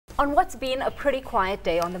on what's been a pretty quiet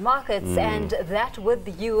day on the markets, and that with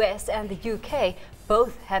the US and the UK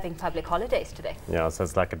both having public holidays today. Yeah, so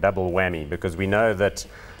it's like a double whammy, because we know that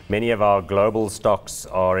many of our global stocks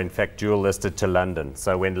are in fact dual listed to London.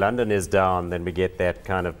 So when London is down, then we get that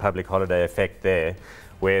kind of public holiday effect there,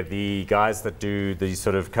 where the guys that do the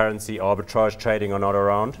sort of currency arbitrage trading are not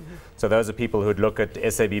around. So those are people who'd look at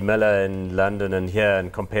SAB Miller in London and here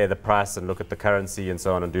and compare the price and look at the currency and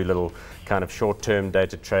so on and do little kind of short-term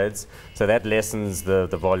dated trades. So that lessens the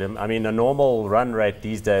volume. I mean, a normal run rate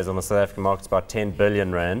these days on the South African market is about 10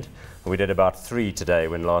 billion rand. And we did about 3 today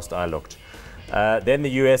when last I looked. Then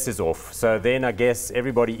the US is off. So then I guess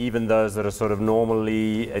everybody, even those that are sort of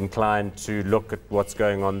normally inclined to look at what's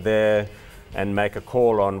going on there and make a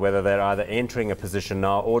call on whether they're either entering a position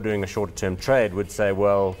now or doing a shorter term trade, would say,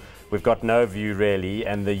 well, we've got no view really,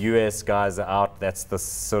 and the US guys are out. That's the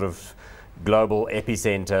sort of global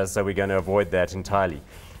epicenter, so we're going to avoid that entirely.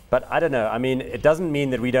 But I don't know. I mean, it doesn't mean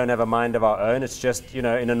that we don't have a mind of our own. It's just, you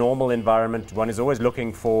know, in a normal environment, one is always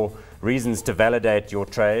looking for reasons to validate your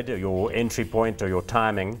trade, or your entry point, or your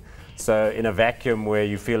timing. So in a vacuum where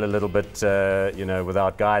you feel a little bit, you know,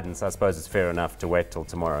 without guidance, I suppose it's fair enough to wait till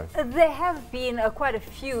tomorrow. There have been quite a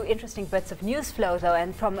few interesting bits of news flow, though,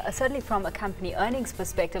 and from certainly from a company earnings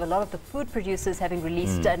perspective, a lot of the food producers having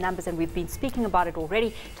released numbers, and we've been speaking about it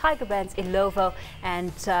already. Tiger Brands, Ilovo,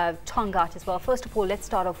 and Tongaat as well. First of all, let's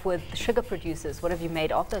start off with the sugar producers. What have you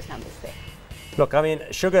made of those numbers there? Look, I mean,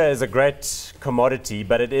 sugar is a great commodity,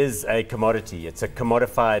 but it is a commodity. It's a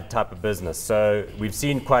commodified type of business. So we've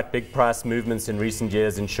seen quite big price movements in recent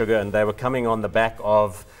years in sugar, and they were coming on the back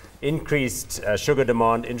of increased sugar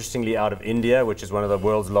demand, interestingly, out of India, which is one of the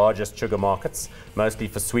world's largest sugar markets, mostly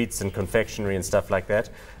for sweets and confectionery and stuff like that.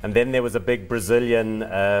 And then there was a big Brazilian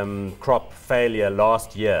crop failure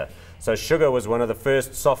last year. So sugar was one of the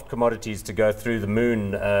first soft commodities to go through the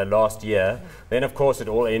moon last year. Then, of course, it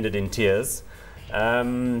all ended in tears.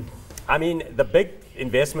 I mean, the big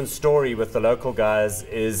investment story with the local guys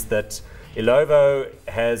is that Ilovo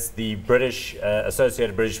has the British,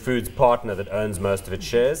 Associated British Foods partner that owns most of its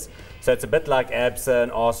shares. So it's a bit like ABSA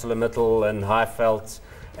and ArcelorMittal and Highveld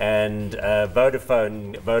and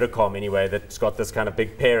Vodacom anyway, that's got this kind of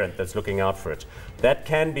big parent that's looking out for it. That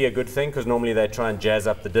can be a good thing, because normally they try and jazz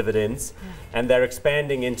up the dividends, and they're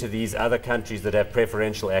expanding into these other countries that have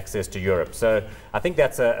preferential access to Europe. So I think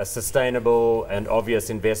that's a sustainable and obvious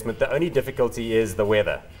investment. The only difficulty is the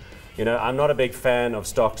weather. You know, I'm not a big fan of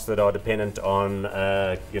stocks that are dependent on,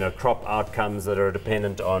 you know, crop outcomes that are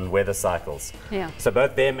dependent on weather cycles. Yeah. So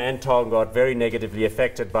both them and Tongaat very negatively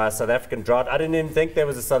affected by a South African drought. I didn't even think there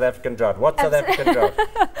was a South African drought. What South African drought?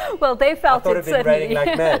 Well, they felt I thought it had been raining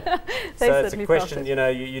like mad. So it's a certainly question, you know,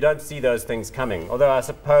 you don't see those things coming. Although I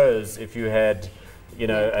suppose if you had, you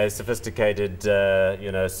know, a sophisticated,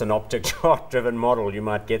 you know, synoptic chart-driven model, you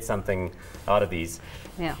might get something out of these.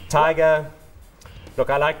 Yeah. Tiger. Look,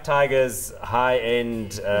 I like Tiger's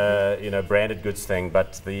high-end, you know, branded goods thing,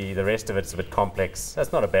 but the rest of it's a bit complex.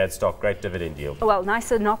 That's not a bad stock, great dividend yield. Well, nice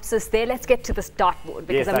synopsis there. Let's get to the dartboard,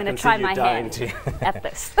 because I'm going to try my hand at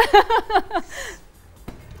this.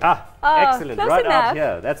 Excellent, right enough. Out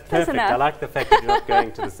here. That's perfect. I like the fact that you're not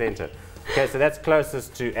going to the center. Okay, so that's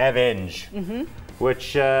closest to Aveng,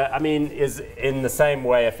 which, I mean, is in the same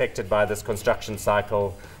way affected by this construction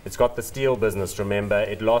cycle. It's got the steel business, remember.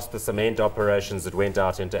 It lost the cement operations that went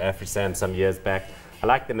out into AfriSam some years back. I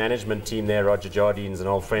like the management team there. Roger Jardine's an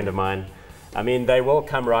old friend of mine. I mean, they will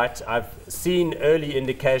come right. I've seen early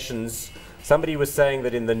indications. Somebody was saying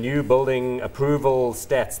that in the new building approval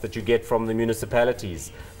stats that you get from the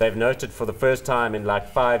municipalities, they've noted for the first time in like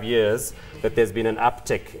 5 years that there's been an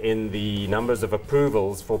uptick in the numbers of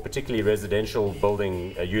approvals for particularly residential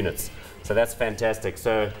building units. So that's fantastic.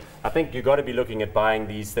 So I think you've got to be looking at buying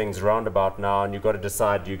these things roundabout now, and you've got to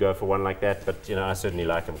decide, do you go for one like that? But, you know, I certainly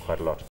like them quite a lot.